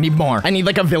 We need more. I need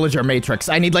like a villager matrix.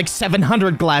 I need like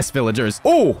 700 glass villagers.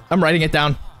 Oh, I'm writing it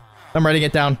down. I'm writing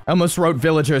it down. I almost wrote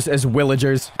villagers as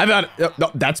willagers. I've got,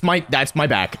 no, that's my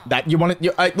back. That you want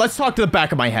to, let's talk to the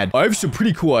back of my head. I have some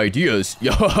pretty cool ideas.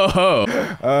 Yo,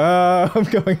 I'm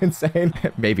going insane.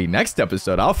 Maybe next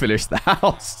episode I'll finish the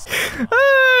house.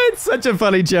 It's such a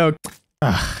funny joke.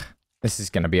 Ugh. This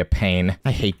is gonna be a pain.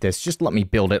 I hate this. Just let me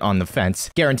build it on the fence.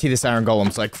 Guarantee this iron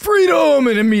golem's like, freedom!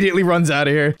 And immediately runs out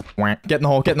of here. Get in the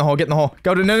hole, get in the hole, get in the hole.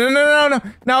 Go to, no.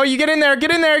 No, you get in there,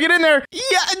 get in there, get in there.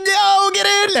 Yeah, no, get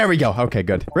in. There we go. Okay,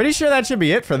 good. Pretty sure that should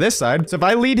be it for this side. So if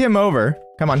I lead him over,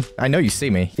 come on. I know you see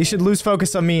me. He should lose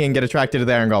focus on me and get attracted to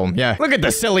the iron golem. Yeah. Look at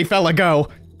the silly fella go.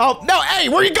 Oh, no, hey,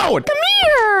 where are you going? Come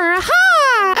here. Ha!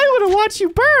 I want to watch you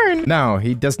burn. No,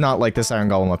 he does not like this iron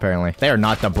golem, apparently. They are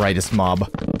not the brightest mob.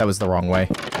 That was the wrong way.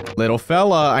 Little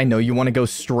fella, I know you want to go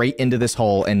straight into this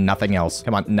hole and nothing else.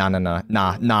 Come on,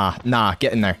 nah,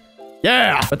 get in there.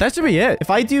 Yeah! But that should be it. If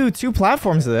I do 2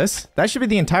 platforms of this, that should be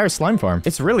the entire slime farm.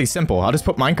 It's really simple. I'll just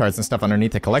put minecarts and stuff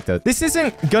underneath to collect it. This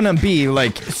isn't gonna be,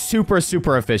 like, super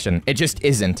efficient. It just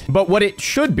isn't. But what it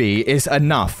should be is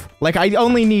enough. Like, I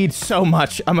only need so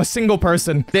much. I'm a single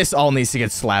person. This all needs to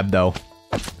get slabbed, though.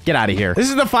 Get out of here. This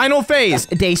is the final phase.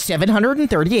 Day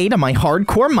 738 of my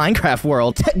hardcore Minecraft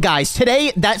world. Guys,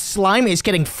 today, that slime is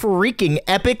getting freaking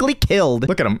epically killed.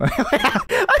 Look at him. I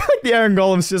like the iron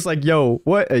golem's just like, yo,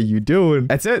 what are you doing?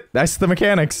 That's it. That's the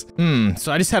mechanics.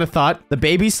 So I just had a thought. The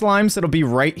baby slimes that'll be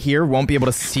right here won't be able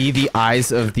to see the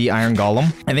eyes of the iron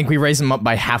golem. I think we raise them up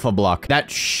by half a block.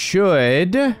 That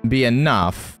should be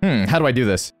enough. How do I do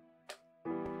this?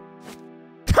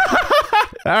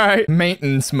 All right,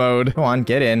 maintenance mode. Come on,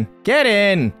 get in. Get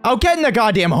in! Oh, get in the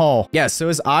goddamn hole! Yeah, so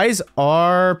his eyes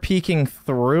are peeking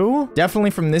through.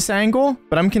 Definitely from this angle,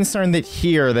 but I'm concerned that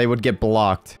here they would get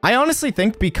blocked. I honestly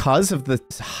think because of the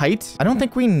height, I don't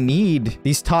think we need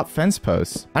these top fence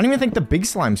posts. I don't even think the big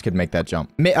slimes could make that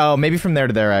jump. Oh, maybe from there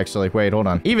to there, actually. Wait, hold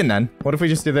on. Even then, what if we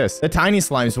just do this? The tiny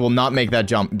slimes will not make that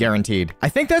jump, guaranteed. I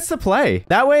think that's the play.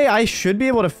 That way, I should be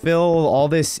able to fill all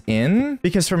this in,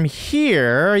 because from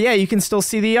here, yeah, you can still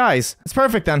see the eyes. It's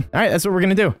perfect then. All right, that's what we're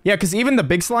gonna do. Yeah, because even the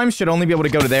big slimes should only be able to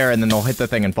go to there and then they'll hit the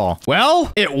thing and fall.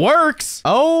 Well, it works.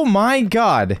 Oh my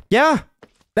god. Yeah.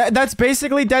 That's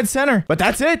basically dead center. But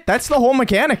that's it. That's the whole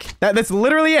mechanic. That's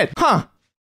literally it. Huh.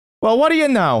 Well, what do you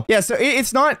know? Yeah, so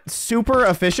it's not super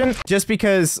efficient just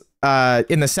because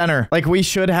in the center, like we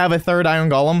should have a third iron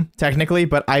golem technically,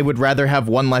 but I would rather have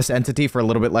one less entity for a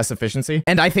little bit less efficiency.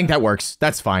 And I think that works.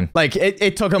 That's fine. Like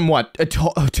it took him what,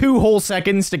 2 whole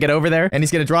seconds to get over there, and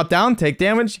he's gonna drop down, take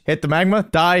damage, hit the magma,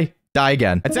 die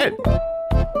again. That's it.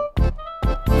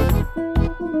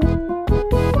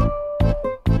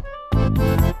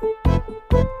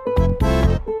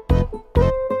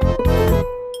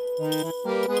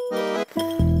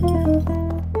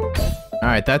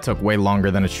 All right, that took way longer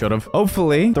than it should have.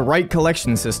 Hopefully, the right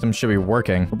collection system should be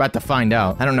working. We're about to find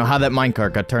out. I don't know how that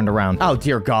minecart got turned around. Oh,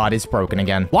 dear God, it's broken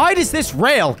again. Why does this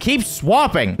rail keep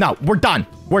swapping? No, we're done.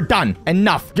 We're done.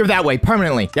 Enough. You're that way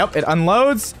permanently. Yep, it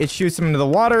unloads. It shoots them into the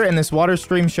water, and this water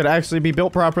stream should actually be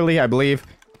built properly, I believe.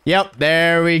 Yep,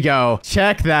 there we go.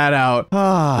 Check that out.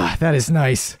 Ah, that is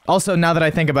nice. Also, now that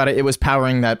I think about it, it was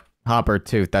powering that hopper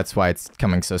too. That's why it's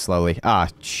coming so slowly. Ah,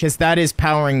 because that is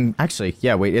powering... Actually,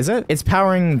 yeah, wait, is it? It's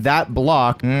powering that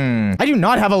block. I do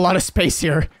not have a lot of space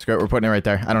here. Screw it, we're putting it right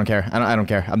there. I don't care. I don't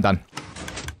care. I'm done.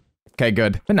 Okay,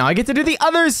 good. But now I get to do the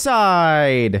other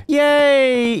side.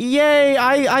 Yay! Yay!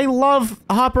 I love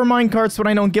hopper minecarts when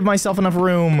I don't give myself enough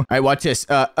room. All right, watch this.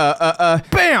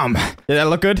 Bam! Did that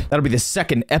look good? That'll be the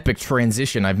second epic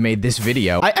transition I've made this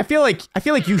video. I feel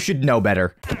like you should know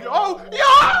better. Oh,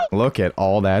 yeah! Look at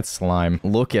all that slime.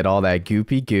 Look at all that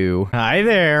goopy goo. Hi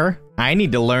there. I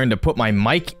need to learn to put my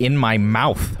mic in my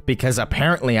mouth because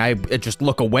apparently I just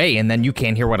look away and then you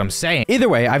can't hear what I'm saying. Either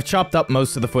way, I've chopped up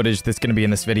most of the footage that's going to be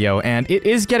in this video and it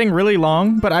is getting really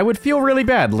long, but I would feel really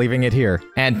bad leaving it here.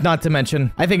 And not to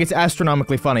mention, I think it's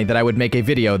astronomically funny that I would make a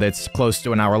video that's close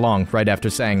to an hour long right after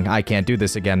saying I can't do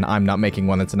this again. I'm not making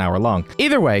one that's an hour long.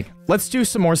 Either way, let's do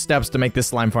some more steps to make this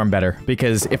slime farm better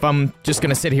because if I'm just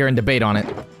going to sit here and debate on it,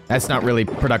 that's not really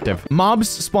productive. Mobs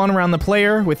spawn around the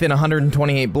player within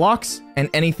 128 blocks, and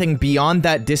anything beyond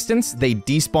that distance, they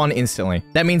despawn instantly.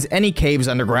 That means any caves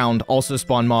underground also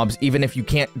spawn mobs, even if you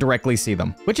can't directly see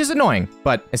them, which is annoying,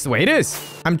 but it's the way it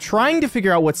is. I'm trying to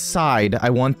figure out what side I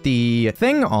want the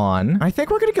thing on. I think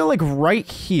we're gonna go like right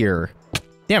here.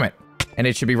 Damn it. and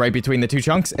it should be right between the two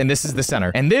chunks, and this is the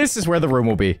center. And this is where the room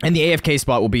will be. And the AFK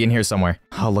spot will be in here somewhere.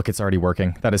 Oh, look, it's already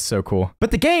working. That is so cool.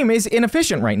 But the game is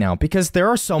inefficient right now because there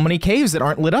are so many caves that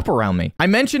aren't lit up around me. I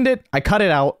mentioned it. I cut it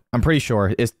out. I'm pretty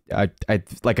sure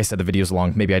like I said, the video's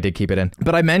long. Maybe I did keep it in.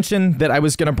 But I mentioned that I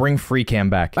was gonna bring free cam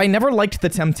back. I never liked the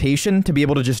temptation to be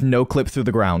able to just no clip through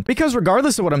the ground because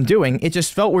regardless of what I'm doing, it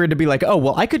just felt weird to be like, oh,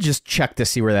 well, I could just check to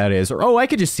see where that is. Or, oh, I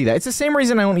could just see that. It's the same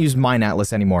reason I don't use Mine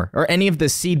Atlas anymore or any of the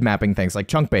seed mapping things like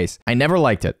chunk base. I never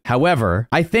liked it. However,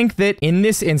 I think that in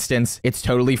this instance, it's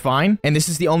totally fine. And this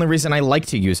is the only reason I like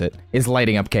to use it is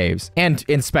lighting up caves and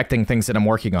inspecting things that I'm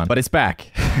working on. But it's back.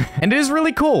 And it is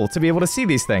really cool to be able to see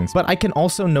these things. But I can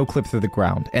also no clip through the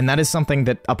ground. And that is something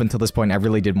that up until this point, I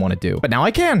really didn't want to do. But now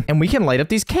I can. And we can light up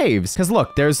these caves. Because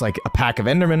look, there's like a pack of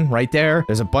Endermen right there.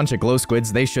 There's a bunch of glow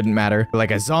squids. They shouldn't matter.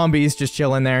 Like a zombies just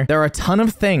chilling there. There are a ton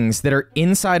of things that are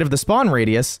inside of the spawn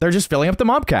radius. They're just filling up the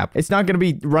mob cap. It's not going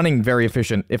to be running very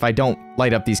efficient if I don't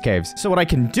light up these caves. So what I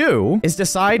can do is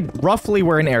decide roughly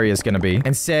where an area is going to be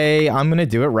and say, I'm going to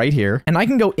do it right here. And I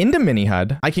can go into mini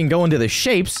HUD. I can go into the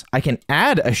shapes. I can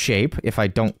add a shape if I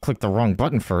don't click the wrong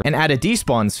button first and add a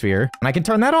despawn sphere, and I can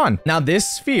turn that on. Now, this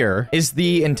sphere is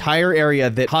the entire area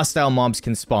that hostile mobs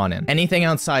can spawn in. Anything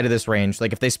outside of this range,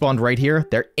 like if they spawned right here,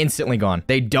 they're instantly gone.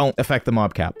 They don't affect the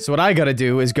mob cap. So what I gotta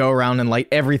do is go around and light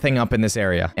everything up in this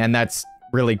area, and that's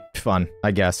really fun,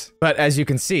 I guess. But as you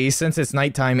can see, since it's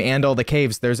nighttime and all the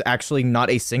caves, there's actually not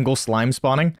a single slime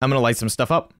spawning. I'm gonna light some stuff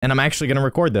up, and I'm actually gonna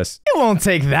record this. It won't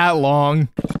take that long.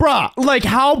 Bruh, like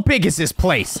how big is this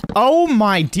place? Oh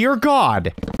my dear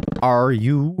God. Are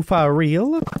you for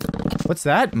real? What's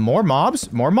that? More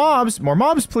mobs? More mobs? More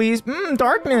mobs, please.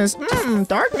 Darkness.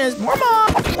 Darkness. More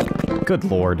mobs. Good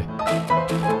Lord.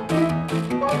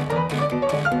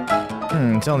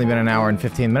 It's only been an hour and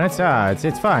 15 minutes.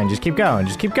 It's fine. Just keep going.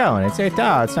 Just keep going. It's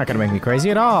not gonna make me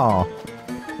crazy at all.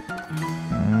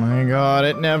 Oh my God,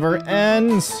 it never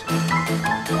ends.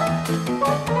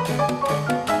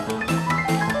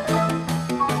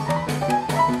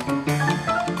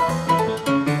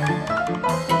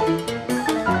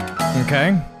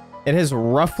 Okay. It has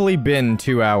roughly been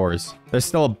 2 hours. There's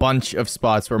still a bunch of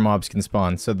spots where mobs can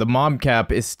spawn, so the mob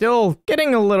cap is still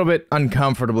getting a little bit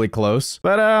uncomfortably close,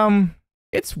 but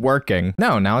it's working.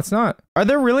 No, now it's not. Are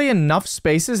there really enough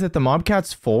spaces that the mob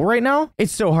cap's full right now?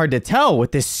 It's so hard to tell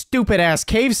with this stupid ass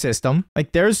cave system.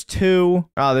 Like there's 2.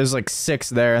 Oh, there's like 6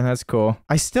 there. That's cool.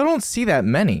 I still don't see that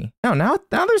many. No, now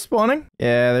they're spawning.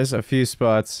 Yeah, there's a few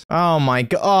spots. Oh my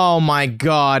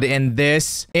God. And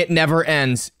this, it never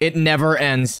ends. It never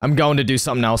ends. I'm going to do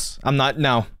something else.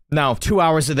 No, 2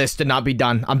 hours of this did not be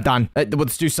done. I'm done.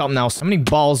 Let's do something else. How many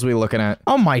balls are we looking at?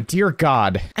 Oh my dear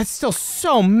God. That's still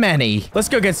so many. Let's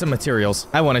go get some materials.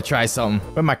 I want to try something.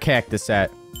 Where's my cactus at?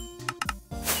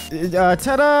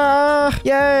 Ta-da!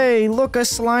 Yay, look, a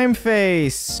slime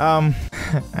face. I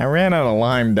ran out of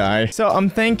lime dye. So I'm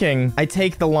thinking I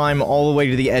take the lime all the way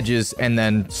to the edges and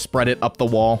then spread it up the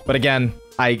wall. But again,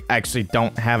 I actually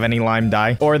don't have any lime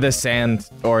dye or the sand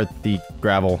or the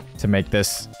gravel to make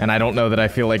this. And I don't know that I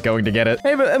feel like going to get it.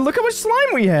 Hey, but look how much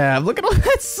slime we have. Look at all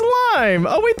that slime.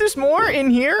 Oh, wait, there's more in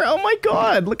here. Oh my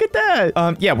God, look at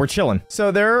that. Yeah, we're chilling.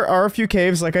 So there are a few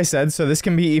caves, like I said, so this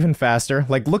can be even faster.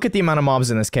 Like, look at the amount of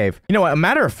mobs in this cave. You know what? A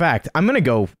matter of fact, I'm gonna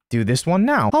go do this one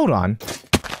now. Hold on.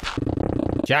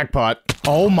 Jackpot.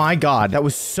 Oh my God, that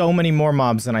was so many more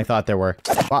mobs than I thought there were.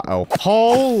 Uh-oh.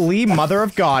 Holy mother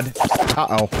of God.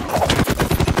 Uh-oh.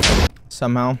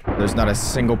 Somehow, there's not a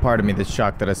single part of me that's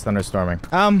shocked that it's thunderstorming.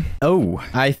 Oh,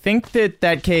 I think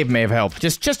that cave may have helped.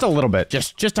 Just a little bit.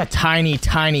 Just a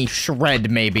tiny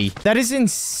shred, maybe. That is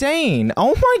insane.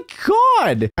 Oh my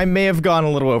God. I may have gone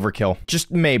a little overkill. Just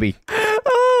maybe.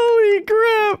 Holy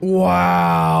crap.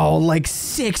 Wow, like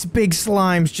 6 big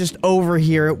slimes just over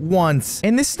here at once.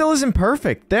 And this still isn't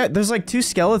perfect. There's like 2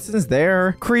 skeletons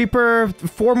there. Creeper,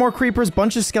 4 more creepers,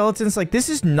 bunch of skeletons. Like, this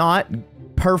is not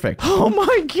perfect. Oh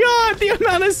my God, the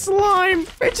amount of slime.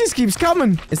 It just keeps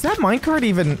coming. Is that minecart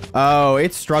even? Oh,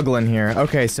 it's struggling here.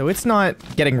 Okay, so it's not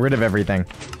getting rid of everything.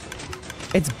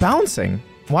 It's bouncing.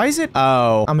 Why is it?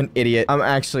 Oh, I'm an idiot. I'm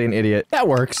actually an idiot. That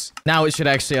works. Now it should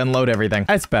actually unload everything.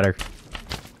 That's better.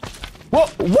 Whoa,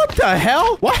 what the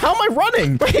hell? How am I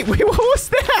running? Wait, what was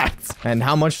that? And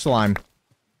how much slime?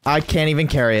 I can't even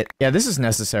carry it. Yeah, this is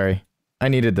necessary. I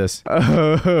needed this.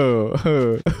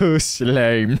 Oh,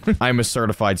 slime. I'm a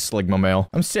certified Sligma male.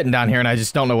 I'm sitting down here and I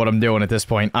just don't know what I'm doing at this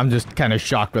point. I'm just kind of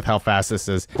shocked with how fast this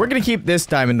is. We're gonna keep this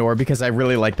diamond ore because I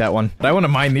really like that one. But I want to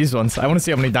mine these ones. I want to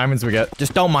see how many diamonds we get.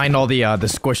 Just don't mind all the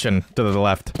squishing to the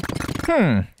left.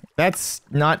 That's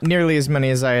not nearly as many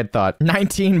as I had thought.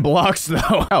 19 blocks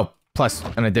though. Oh. plus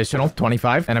an additional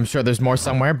 25. And I'm sure there's more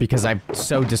somewhere because I'm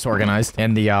so disorganized.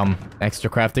 And the, extra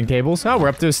crafting tables. Oh, we're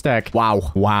up to a stack.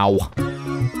 Wow. Wow.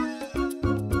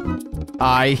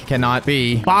 I cannot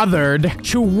be bothered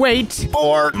to wait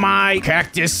for my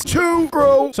cactus to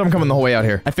grow. So I'm coming the whole way out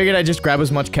here. I figured I'd just grab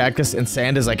as much cactus and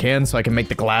sand as I can so I can make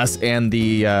the glass and the,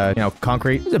 you know,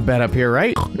 concrete. There's a bed up here,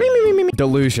 right?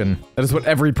 Delusion. That is what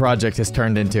every project has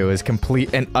turned into, is complete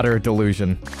and utter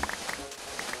delusion.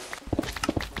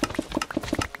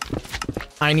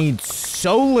 I need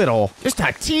so little, just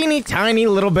a teeny tiny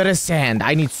little bit of sand.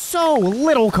 I need so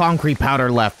little concrete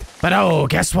powder left. But oh,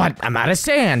 guess what? I'm out of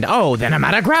sand. Oh, then I'm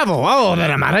out of gravel. Oh,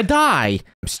 then I'm out of dye.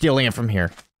 I'm stealing it from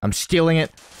here. I'm stealing it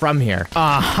from here.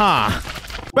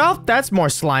 Well, that's more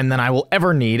slime than I will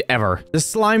ever need, ever. The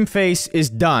slime face is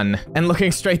done. And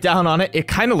looking straight down on it, it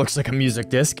kind of looks like a music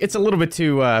disc. It's a little bit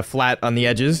too flat on the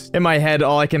edges. In my head,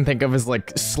 all I can think of is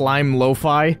like slime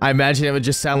lo-fi. I imagine it would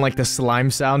just sound like the slime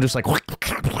sound, just like...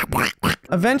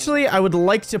 Eventually, I would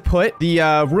like to put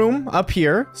the room up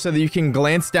here so that you can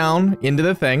glance down into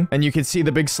the thing and you can see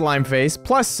the big slime face,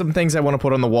 plus some things I want to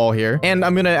put on the wall here. And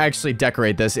I'm going to actually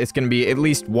decorate this. It's going to be at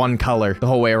least one color the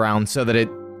whole way around so that it,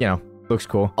 you know, looks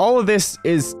cool. All of this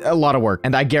is a lot of work,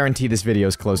 and I guarantee this video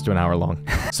is close to an hour long.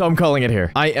 So I'm calling it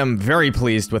here. I am very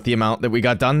pleased with the amount that we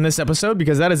got done this episode,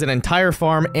 because that is an entire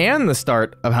farm and the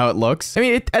start of how it looks. I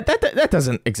mean, that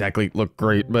doesn't exactly look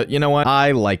great, but you know what?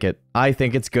 I like it. I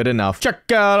think it's good enough. Check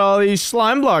out all these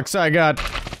slime blocks I got.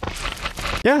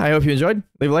 Yeah, I hope you enjoyed.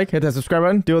 Leave a like, hit that subscribe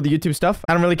button, do all the YouTube stuff.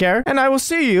 I don't really care. And I will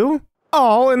see you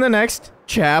all in the next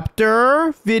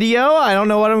chapter video. I don't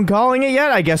know what I'm calling it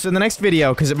yet. I guess in the next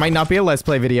video, because it might not be a Let's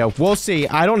Play video. We'll see.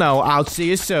 I don't know. I'll see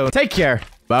you soon. Take care.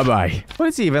 Bye-bye. What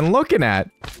is he even looking at?